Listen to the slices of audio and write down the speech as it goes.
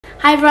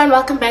Hi everyone,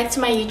 welcome back to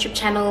my YouTube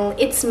channel.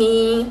 It's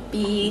me,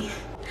 B.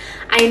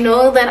 I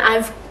know that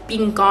I've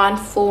been gone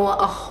for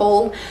a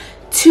whole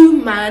 2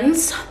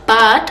 months,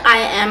 but I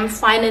am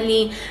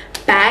finally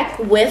back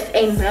with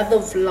another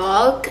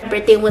vlog. My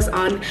birthday was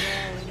on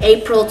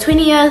April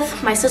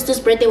 20th, my sister's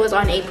birthday was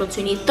on April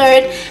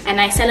 23rd, and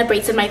I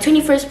celebrated my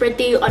 21st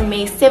birthday on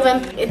May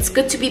 7th. It's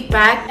good to be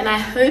back and I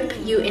hope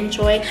you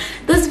enjoy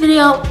this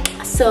video.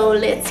 So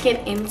let's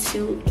get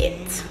into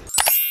it.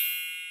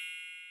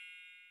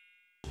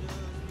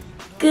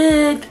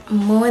 Good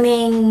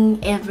morning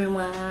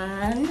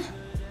everyone.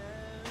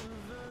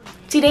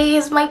 Today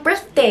is my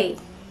birthday.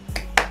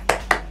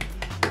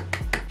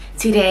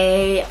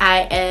 Today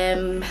I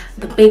am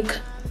the big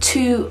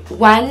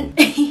 21.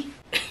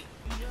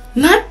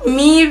 Not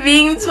me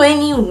being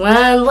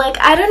 21. Like,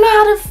 I don't know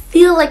how to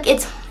feel. Like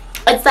it's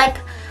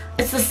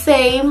the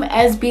same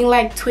as being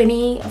like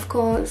 20, of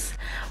course,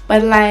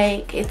 but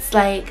like it's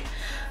like,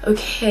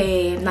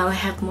 okay, now I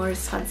have more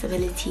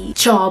responsibility,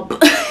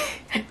 job,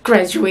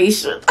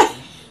 graduation.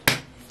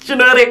 You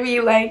know what I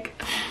mean? Like,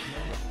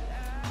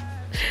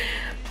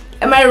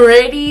 am I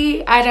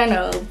ready? I don't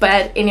know.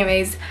 But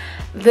anyways,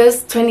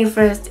 this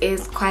 21st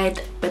is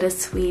quite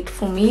bittersweet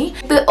for me.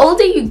 The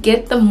older you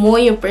get, the more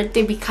your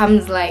birthday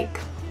becomes like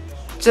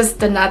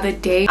just another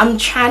day. I'm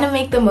trying to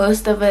make the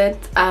most of it,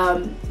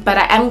 but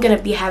I am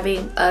gonna be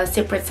having a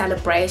separate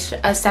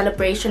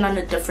celebration on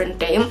a different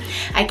day.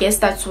 I guess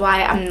that's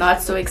why I'm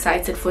not so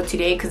excited for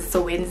today, because it's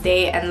a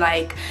Wednesday and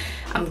like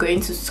I'm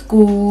going to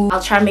school.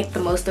 I'll try and make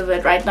the most of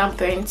it. Right now I'm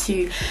going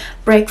to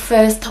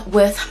breakfast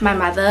with my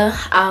mother.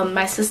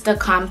 My sister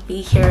can't be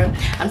here,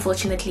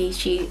 unfortunately.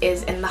 She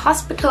is in the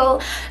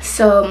hospital,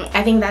 so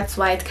I think that's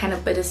why it's kind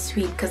of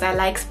bittersweet, because I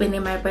like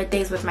spending my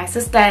birthdays with my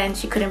sister and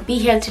she couldn't be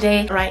here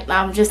today. Right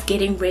now I'm just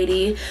getting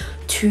ready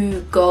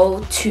to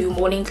go to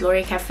Morning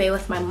Glory Cafe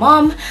with my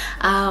mom.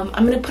 I'm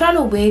gonna put on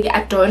a wig.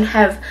 I don't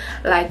have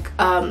like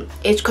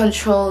edge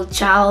control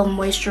gel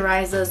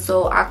moisturizer,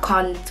 so I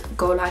can't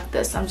go like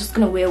this. I'm just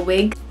gonna wear a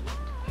wig.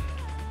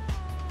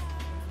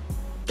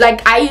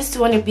 Like, I used to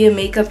want to be a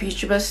makeup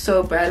YouTuber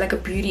so bad, like a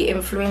beauty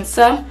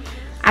influencer.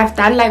 I've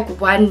done like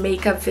one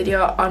makeup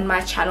video on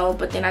my channel,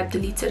 but then I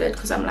deleted it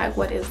because I'm like,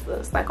 what is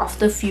this? Like,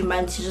 after a few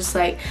months you're just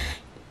like,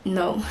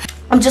 no.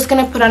 I'm just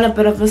gonna put on a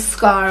bit of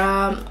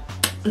mascara,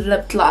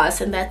 lip gloss,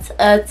 and that's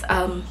it.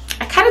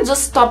 I kind of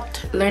just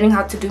stopped learning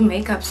how to do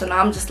makeup, so now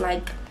I'm just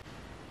like,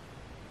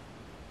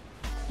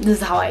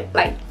 this is how I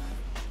like.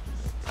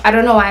 I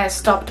don't know why I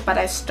stopped, but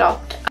I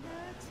stopped.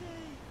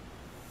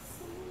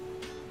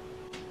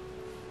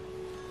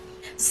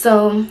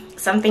 So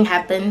something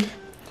happened.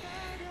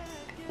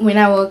 When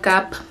I woke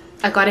up,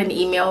 I got an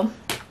email.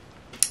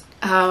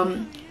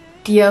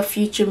 Dear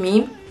future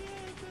me.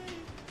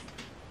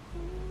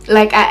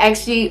 Like, I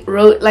actually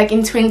wrote, like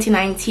in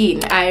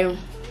 2019 I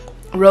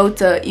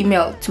wrote an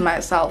email to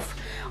myself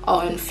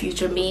on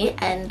future me,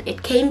 and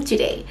it came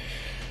today.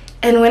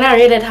 And when I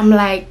read it, I'm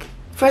like,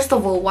 first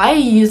of all, why are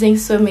you using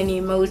so many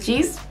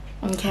emojis?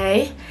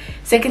 Okay,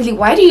 secondly,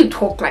 why do you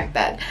talk like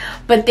that?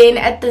 But then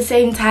at the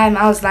same time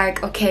I was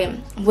like, okay,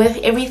 with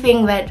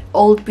everything that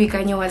old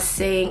Bikanya was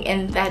saying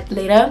in that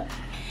letter,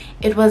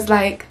 it was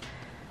like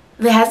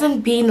there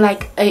hasn't been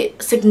like a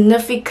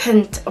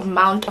significant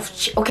amount of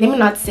okay, let me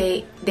not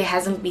say there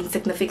hasn't been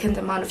significant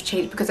amount of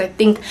change, because I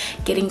think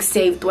getting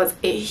saved was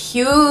a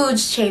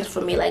huge change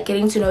for me. Like,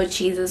 getting to know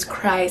Jesus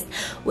Christ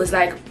was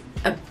like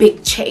a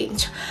big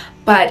change.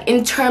 But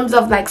in terms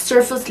of like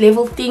surface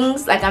level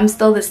things, like, I'm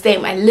still the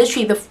same. I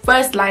literally, the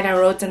first line I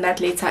wrote in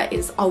that letter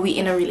is, are we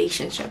in a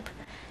relationship?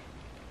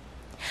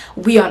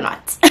 We are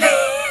not.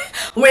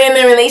 We're in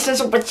a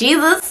relationship with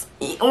Jesus.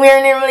 We're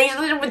in a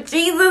relationship with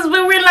Jesus,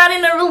 but we're not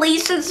in a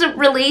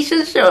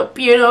relationship,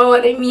 you know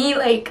what I mean?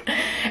 Like,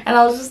 and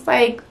I was just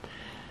like,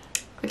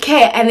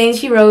 okay. And then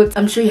she wrote,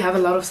 I'm sure you have a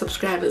lot of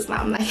subscribers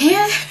now. I'm like,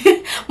 yeah,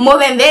 more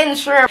than then,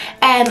 sure.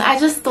 And I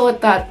just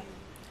thought that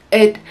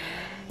it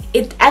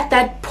at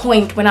that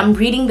point, when I'm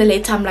reading the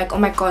letter, I'm like, oh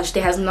my gosh,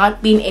 there has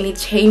not been any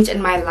change in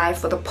my life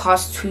for the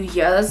past 2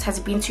 years. Has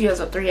it been 2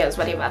 years or 3 years,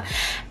 whatever?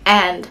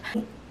 And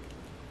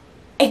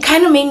it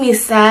kind of made me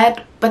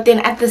sad, but then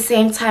at the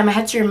same time I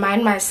had to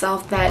remind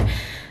myself that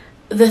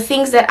the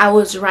things that I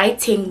was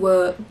writing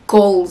were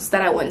goals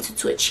that I wanted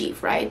to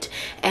achieve, right?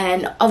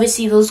 And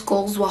obviously those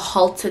goals were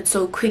halted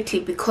so quickly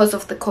because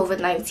of the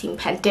COVID-19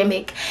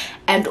 pandemic,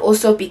 and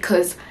also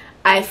because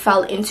I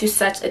fell into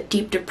such a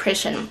deep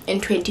depression in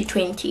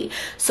 2020.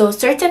 So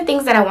certain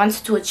things that I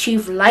wanted to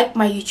achieve, like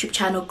my YouTube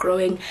channel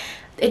growing,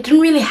 it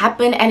didn't really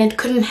happen, and it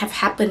couldn't have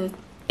happened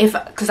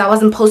because I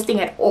wasn't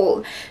posting at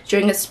all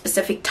during a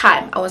specific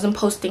time. I wasn't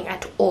posting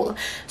at all.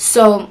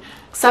 So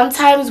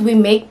sometimes we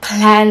make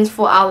plans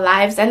for our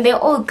lives and they're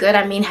all good.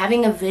 I mean,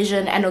 having a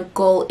vision and a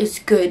goal is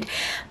good,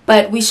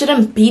 but we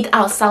shouldn't beat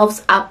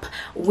ourselves up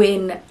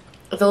when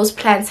those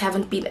plans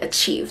haven't been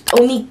achieved.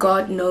 Only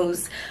God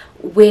knows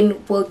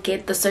when we'll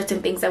get the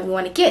certain things that we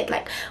want to get,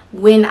 like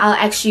when I'll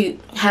actually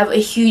have a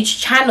huge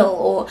channel,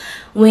 or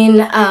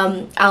when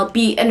I'll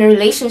be in a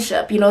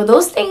relationship. You know,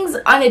 those things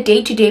on a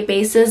day-to-day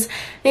basis,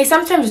 they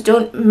sometimes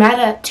don't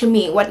matter to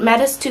me. What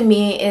matters to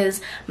me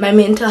is my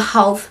mental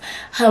health,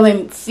 how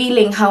I'm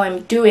feeling, how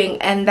I'm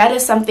doing, and that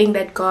is something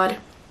that God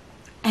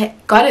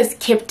has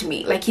kept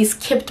me. Like, he's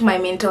kept my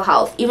mental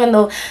health, even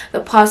though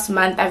the past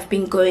month I've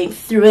been going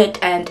through it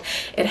and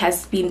it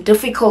has been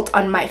difficult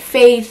on my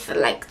faith,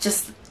 like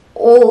just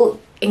all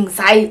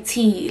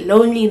anxiety,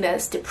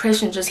 loneliness,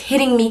 depression just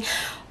hitting me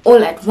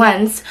all at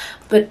once.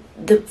 But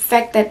the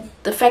fact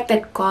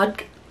that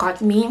God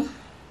got me,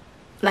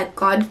 like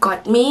God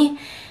got me,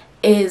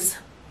 is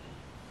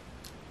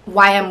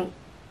why I'm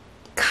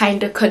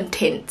kind of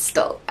content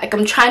still. Like,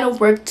 I'm trying to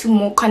work to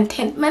more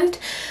contentment,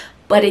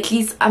 but at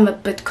least I'm a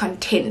bit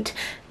content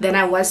than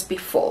I was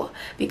before,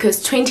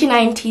 because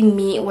 2019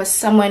 me was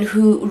someone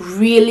who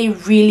really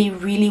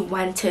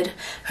wanted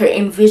her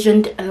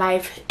envisioned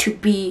life to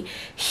be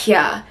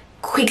here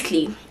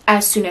quickly,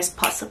 as soon as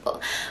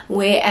possible,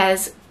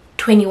 whereas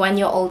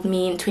 21-year-old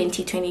me in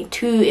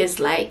 2022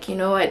 is like, you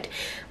know what,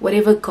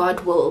 whatever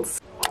God wills.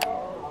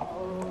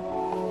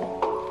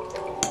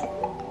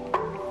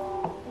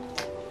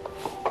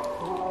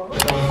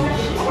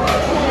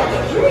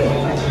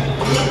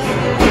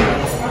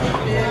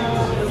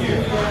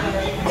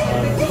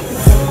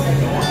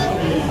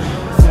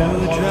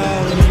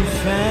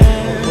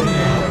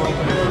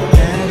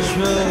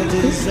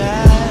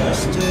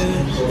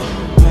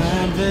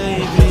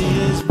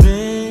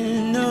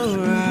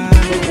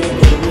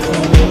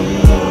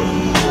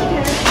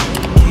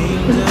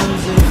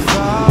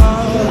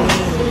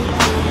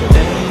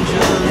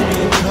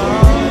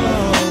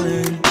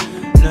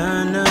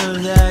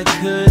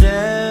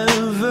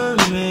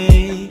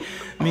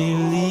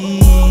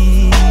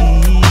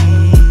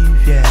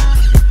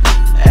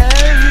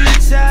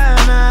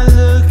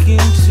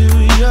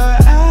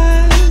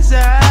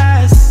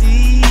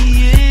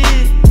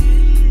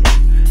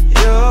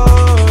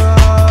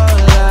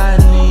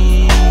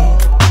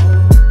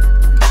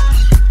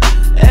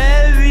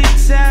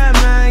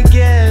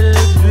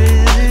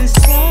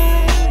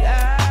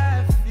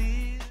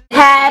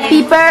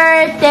 Happy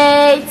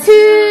birthday to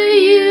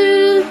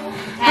you.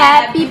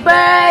 Happy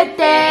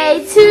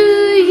birthday to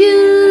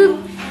you.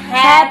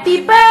 Happy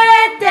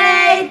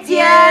birthday,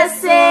 dear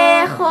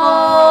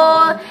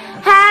Sejo.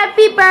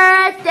 Happy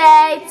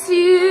birthday to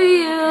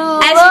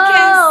you.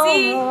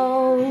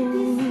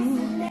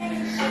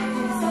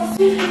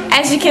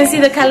 As you can see,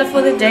 the color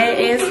for the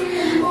day is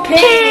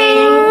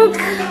pink.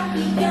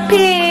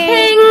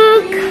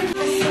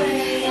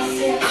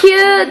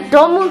 Cute.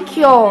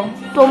 Domukyo.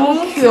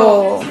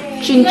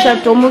 Chincha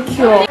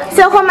Domukyo.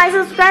 So for my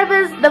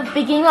subscribers, the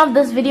beginning of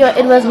this video,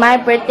 it was my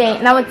birthday.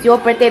 Now it's your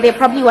birthday. They're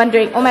probably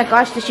wondering, oh my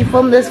gosh, did she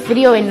film this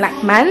video in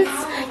like months?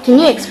 Can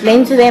you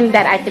explain to them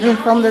that I didn't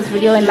film this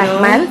video in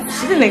like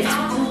months? She didn't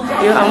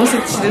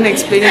she didn't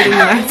explain it in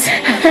months.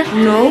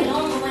 No,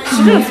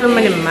 she didn't film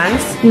it in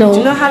months. No. Do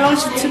you know how long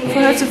she took for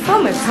her to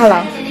film it? How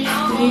long?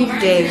 3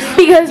 days.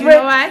 Because you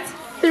know what?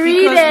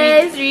 3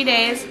 days. 3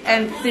 days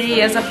and 3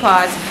 years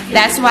apart.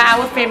 That's why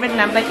our favorite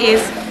number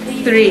is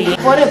 3.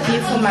 Bought a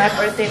beef for my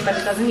birthday, but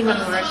it doesn't even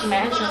work.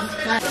 Imagine.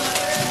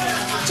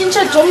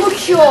 Chincha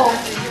Domukyo.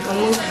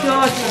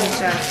 Domukyo,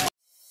 Chincha.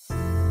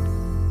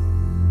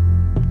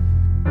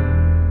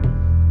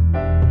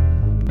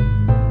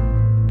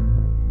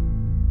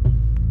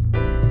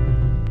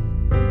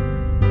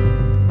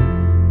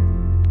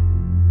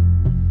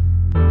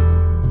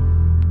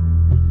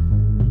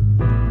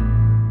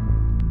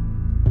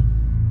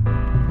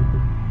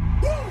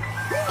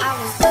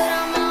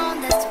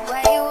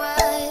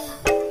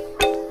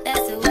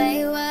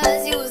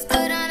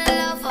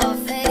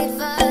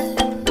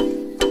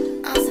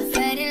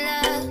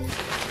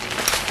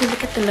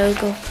 Look at the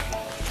logo.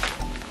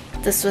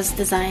 This was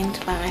designed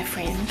by my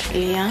friend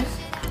Leah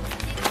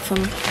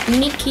from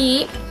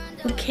Nikki.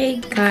 Okay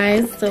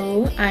guys,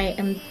 so I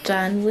am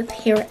done with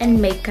hair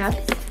and makeup.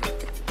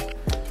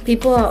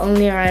 People are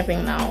only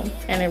arriving now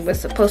and it was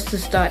supposed to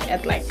start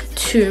at like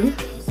 2,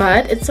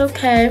 but it's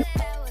okay.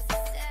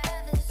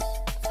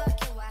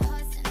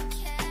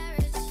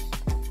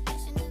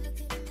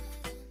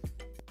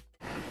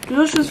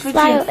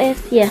 Style is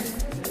here.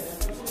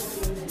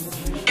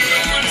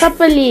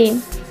 Properly.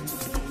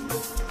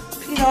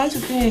 I want to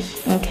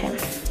finish. Okay.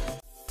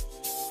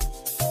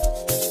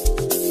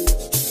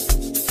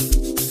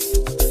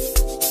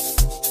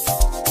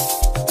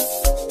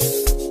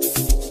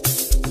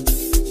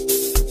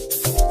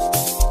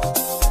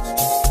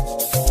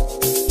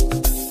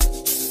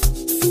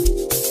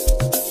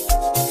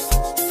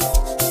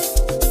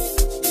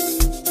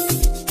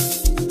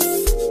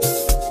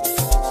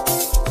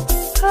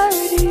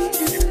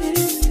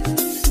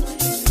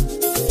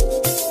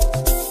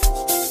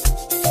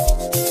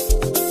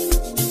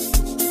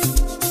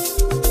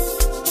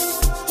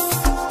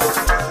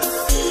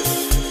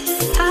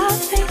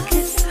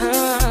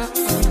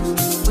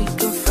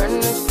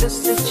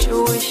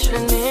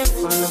 Situation in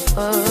front of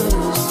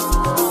us,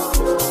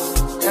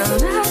 and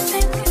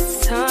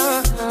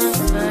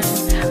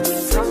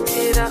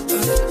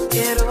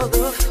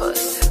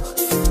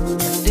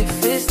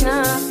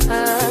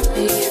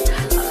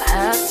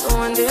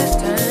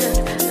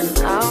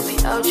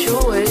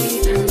your way,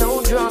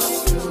 no drama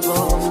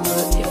involved.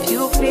 But if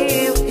you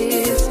feel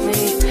it's me,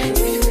 if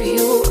you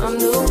feel I'm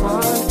the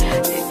one,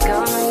 you're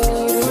gonna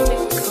need to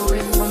make a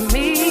way for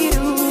me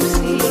to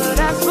see. But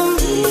as for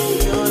me,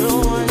 you're the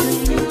one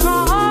in my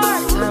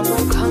heart. Time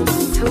will come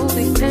to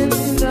the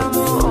end,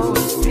 I'ma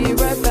always be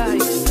right by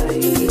your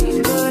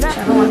side. But I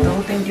don't want the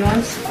whole thing. Do you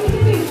want?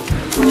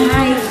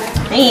 Hi.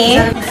 Hey.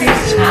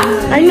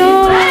 I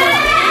know.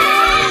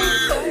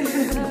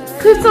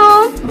 Kuto.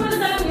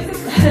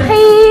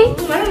 Hey.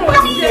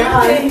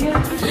 Hi.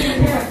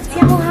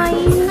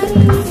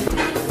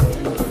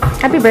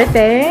 Happy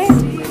birthday.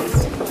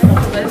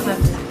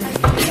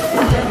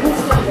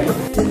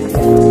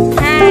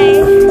 Hi.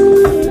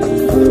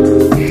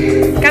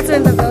 Got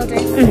in the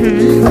building.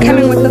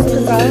 Coming with the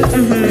results.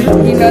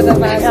 You know the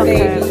vibes,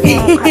 baby.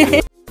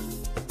 Okay.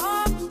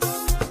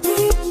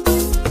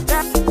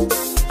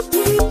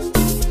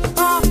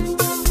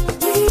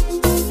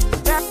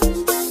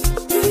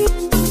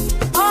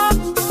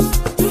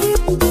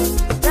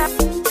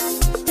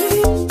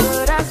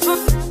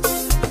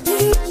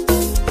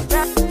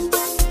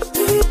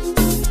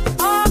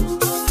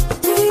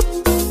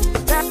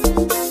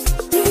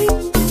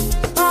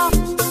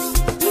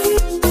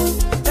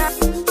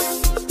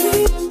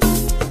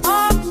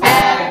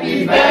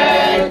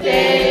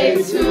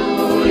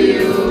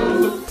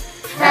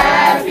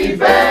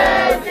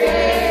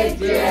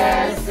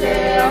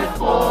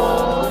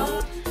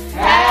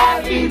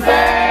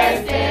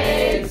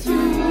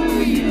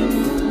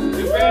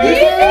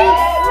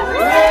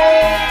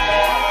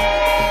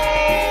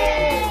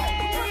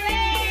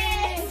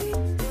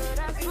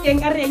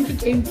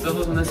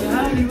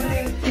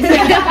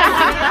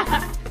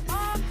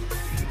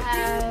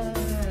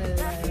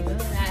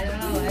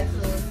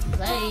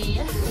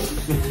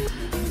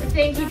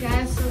 Thank you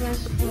guys so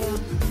much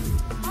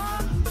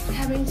for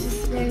having to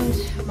spend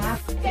my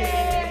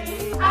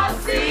day. I'll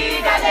see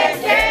you guys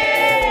next day.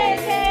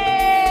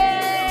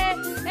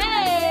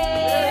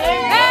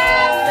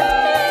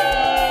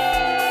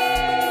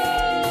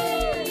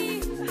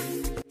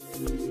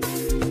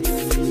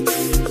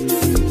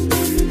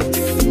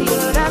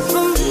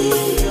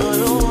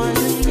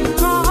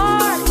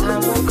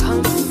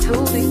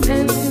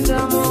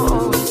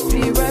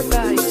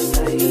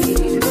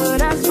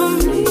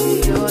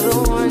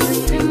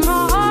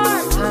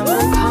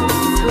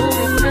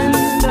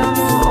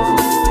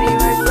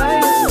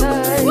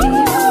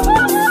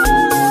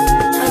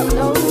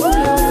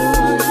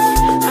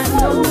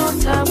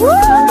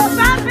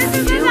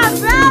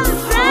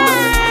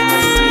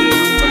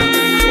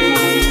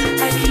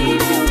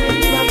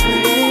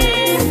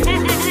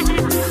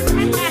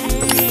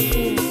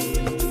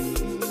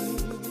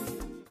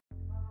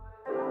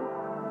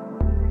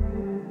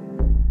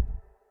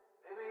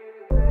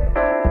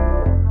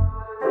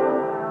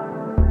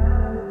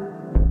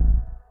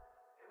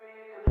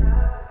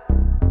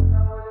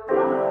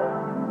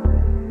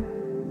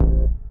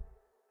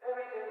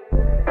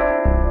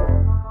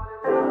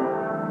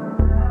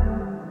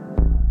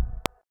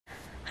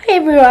 Hey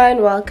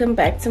everyone, welcome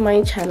back to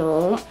my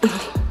channel.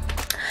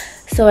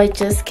 So I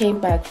just came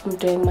back from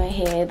doing my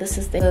hair. This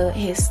is the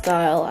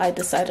hairstyle I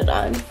decided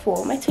on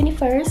for my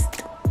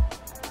 21st.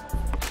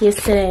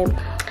 Yesterday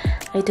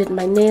I did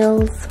my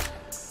nails.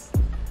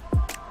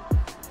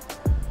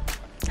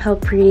 How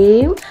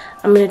pretty.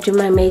 I'm gonna do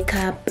my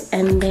makeup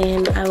and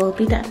then I will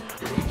be done.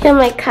 Here are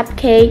my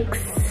cupcakes.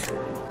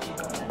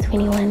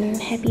 21,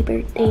 happy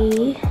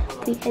birthday.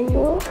 The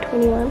annual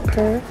 21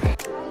 per.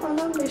 Oh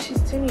no, she's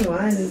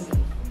 21.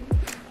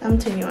 I'm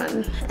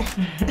 21.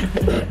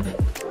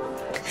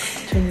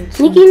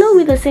 Nikki, no,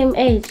 we're the same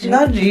age.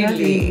 Not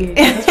really.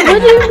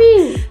 What do you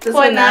mean?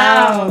 For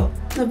now.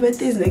 My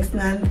birthday is next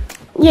month.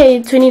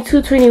 Yeah,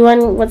 22,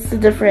 21. What's the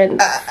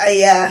difference?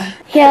 Yeah.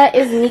 Here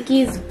is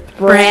Nikki's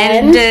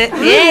brand.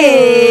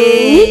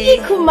 Hey. Nikki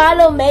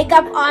Kumalo,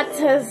 makeup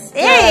artist.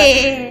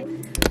 Hey.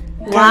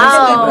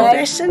 Wow.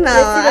 Professional.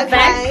 Let's see the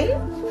back. Okay.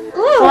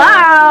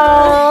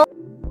 Wow.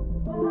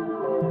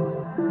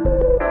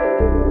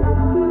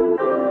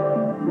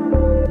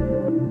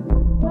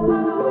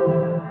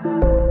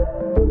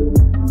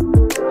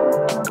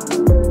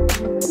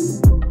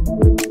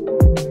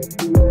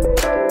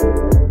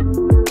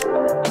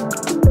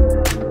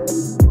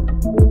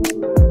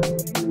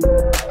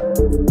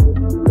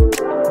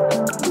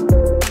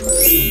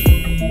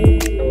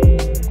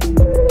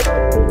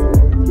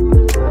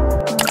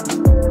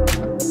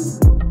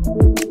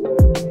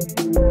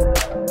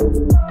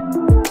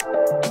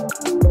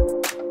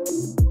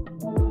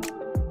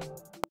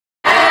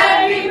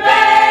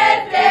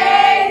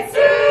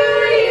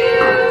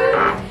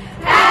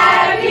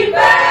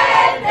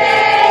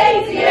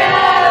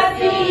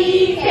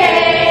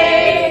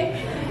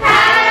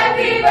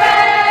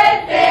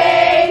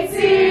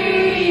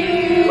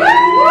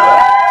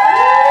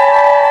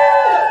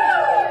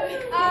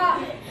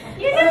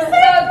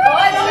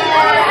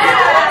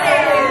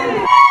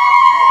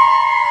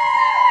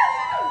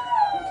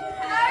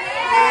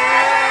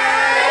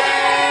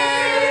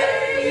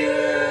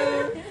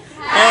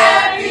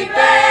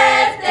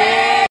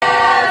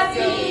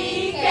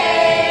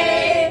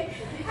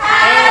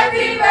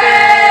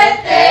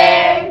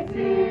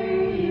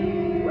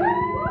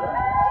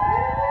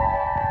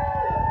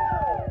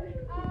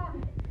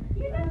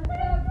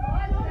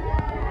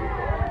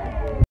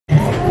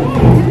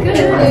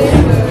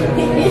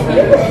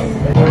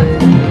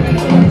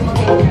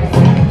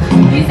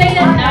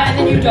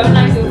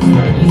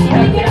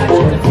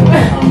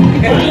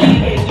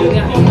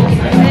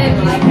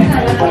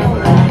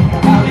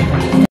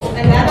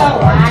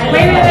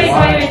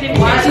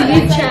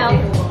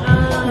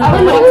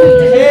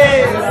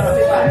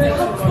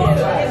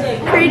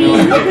 Pretty.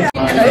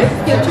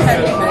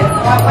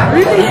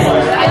 Really?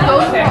 I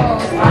don't know.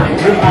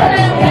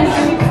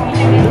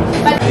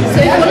 But so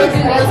if you want to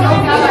do this,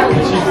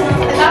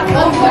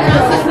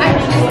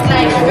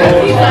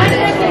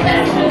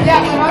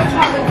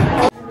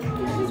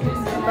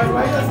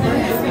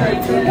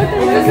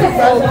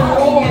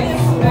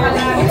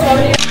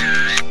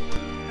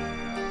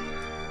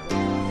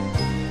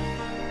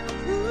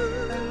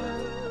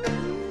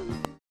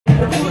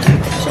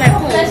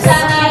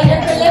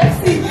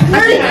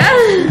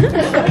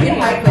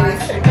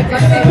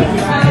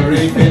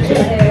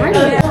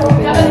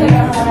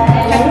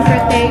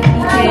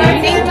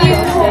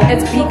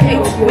 it's BK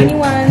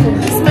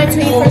 21. This is my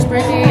 21st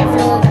birthday. I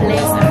feel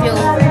blessed. I feel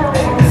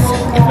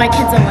if my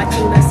kids are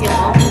watching this, so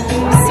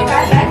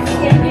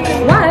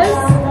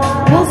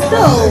we'll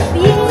still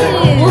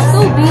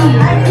be.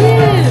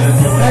 Yes.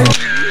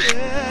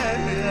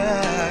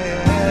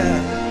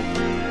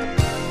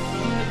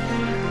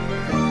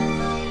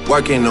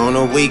 Working on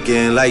a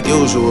weekend like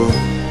usual.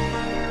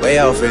 Way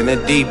off in the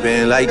deep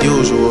end like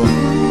usual.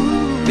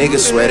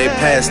 Niggas swear they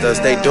passed us,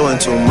 they doing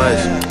too much.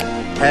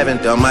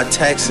 Haven't done my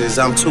taxes,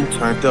 I'm too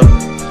turned up.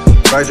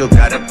 Virgil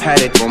got a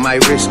paddock on my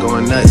wrist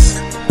going nuts.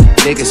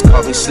 Niggas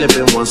caught me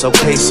slipping once,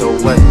 okay, so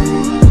what?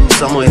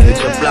 Someone hit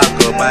your block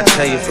up, I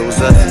tell you if it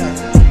was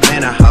us.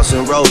 Man, a house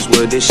in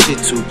Rosewood, this shit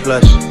too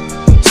plush.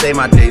 Say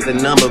my day's a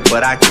number,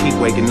 but I keep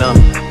waking up.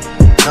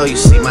 Know you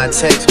see my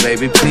text,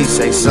 baby, please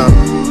say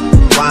something.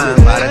 Wine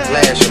by the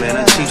glass, man,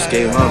 a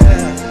cheapskate, huh?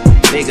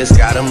 Niggas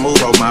gotta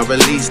move on my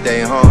release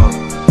day, huh?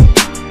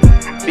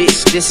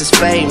 Bitch, this is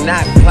fame,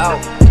 not clout.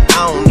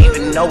 I don't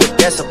even know what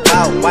that's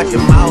about. Watch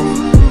your mouth.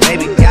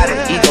 Maybe got an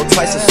ego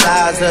twice the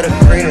size of the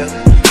crib.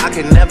 I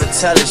can never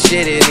tell a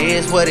shit, it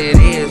is what it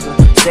is.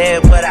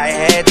 Said what I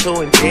had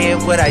to and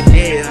did what I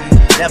did.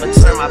 Never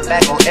turn my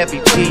back on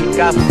FBG,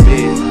 God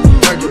forbid.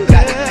 Heard you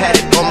got the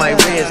paddock on my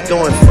wrist,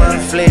 doing funny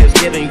flares.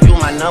 Giving you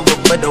my number,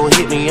 but don't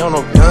hit me on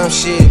no dumb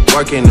shit.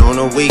 Working on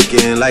a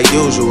weekend like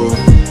usual.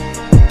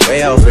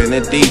 Way off in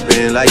the deep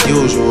end like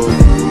usual.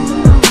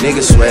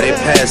 Niggas swear they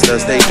passed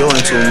us, they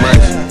doing too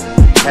much.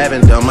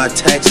 Haven't done my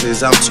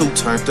taxes, I'm too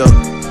turned up.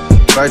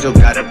 Virgil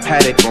got a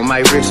paddock on my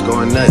wrist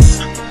going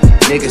nuts.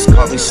 Niggas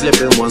caught me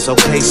slipping once,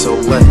 okay, so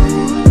what?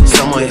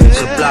 Someone hit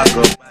your block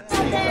up.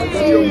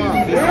 That's your mom.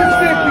 This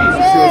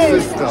is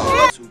your sister.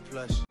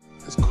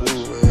 It's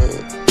cool, man.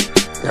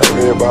 Got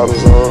red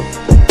bottles on.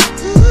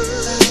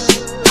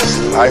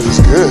 Life is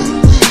good.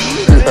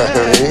 You know what I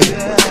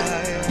mean?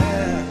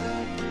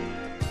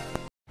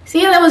 So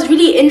yeah, that was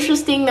really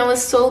interesting. That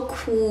was so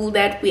cool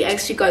that we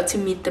actually got to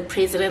meet the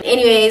president.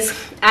 Anyways,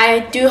 I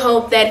do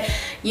hope that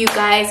you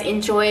guys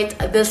enjoyed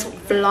this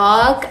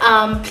vlog.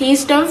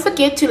 Please don't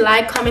forget to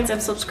like, comment,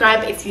 and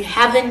subscribe if you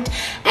haven't.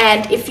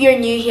 And if you're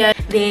new here,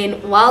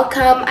 then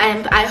welcome,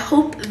 and I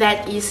hope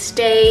that you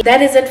stay.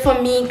 That is it for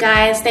me,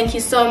 guys. Thank you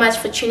so much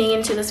for tuning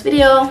into this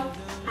video.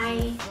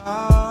 Bye.